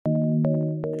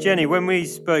Jenny, when we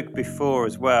spoke before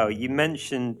as well, you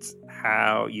mentioned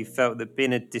how you felt that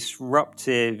being a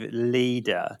disruptive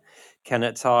leader can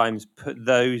at times put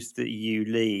those that you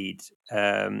lead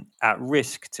at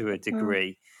risk to a Mm.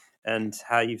 degree, and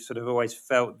how you've sort of always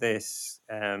felt this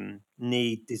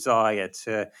desire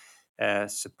to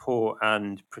support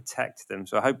and protect them.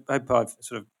 So I hope I've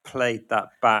sort of played that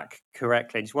back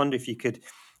correctly. I just wonder if you could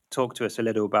talk to us a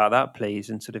little about that, please,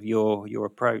 and sort of your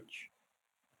approach.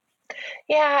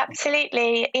 Yeah,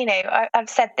 absolutely. I've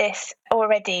said this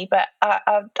already, but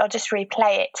I'll just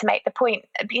replay it to make the point.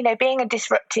 Being a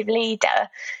disruptive leader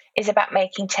is about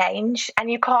making change,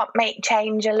 and you can't make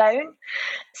change alone.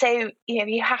 So,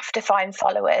 you have to find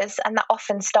followers, and that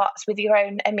often starts with your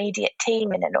own immediate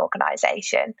team in an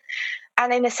organization.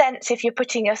 And in a sense, if you're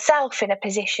putting yourself in a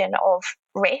position of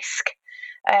risk,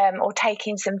 or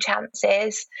taking some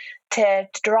chances to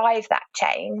drive that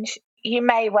change, you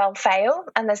may well fail,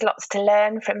 and there's lots to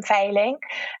learn from failing.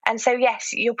 And so, yes,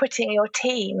 you're putting your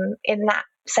team in that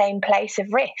same place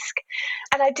of risk.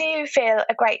 And I do feel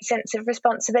a great sense of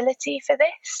responsibility for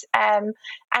this.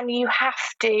 And you have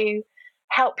to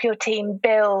help your team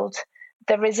build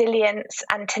the resilience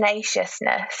and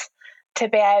tenaciousness to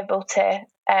be able to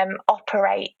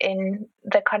operate in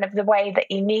the kind of the way that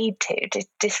you need to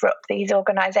disrupt these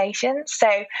organizations. So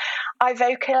I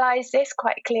vocalize this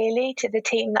quite clearly to the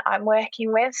team that I'm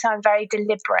working with. So I'm very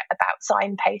deliberate about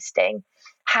signposting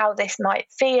how this might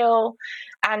feel.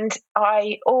 And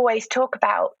I always talk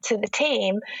about to the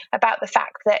team about the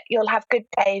fact that you'll have good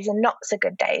days and not so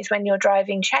good days when you're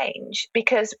driving change,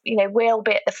 because, we'll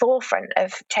be at the forefront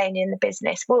of changing the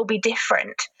business. We'll be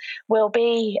different. We'll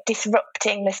be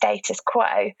disrupting the status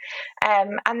quo.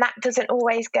 And that doesn't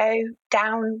always go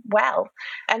down well.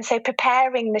 And so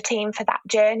preparing the team for that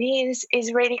journey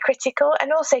is really critical,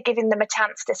 and also giving them a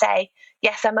chance to say,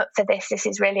 yes, I'm up for this. This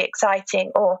is really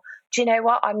exciting. Or, do you know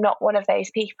what? I'm not one of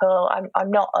those people.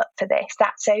 I'm not up for this.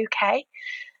 That's okay.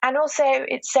 And also,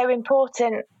 it's so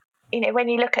important, when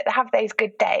you look at have those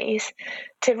good days,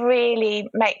 to really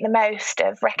make the most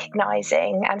of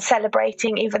recognizing and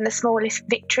celebrating even the smallest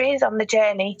victories on the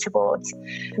journey towards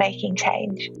making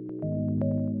change.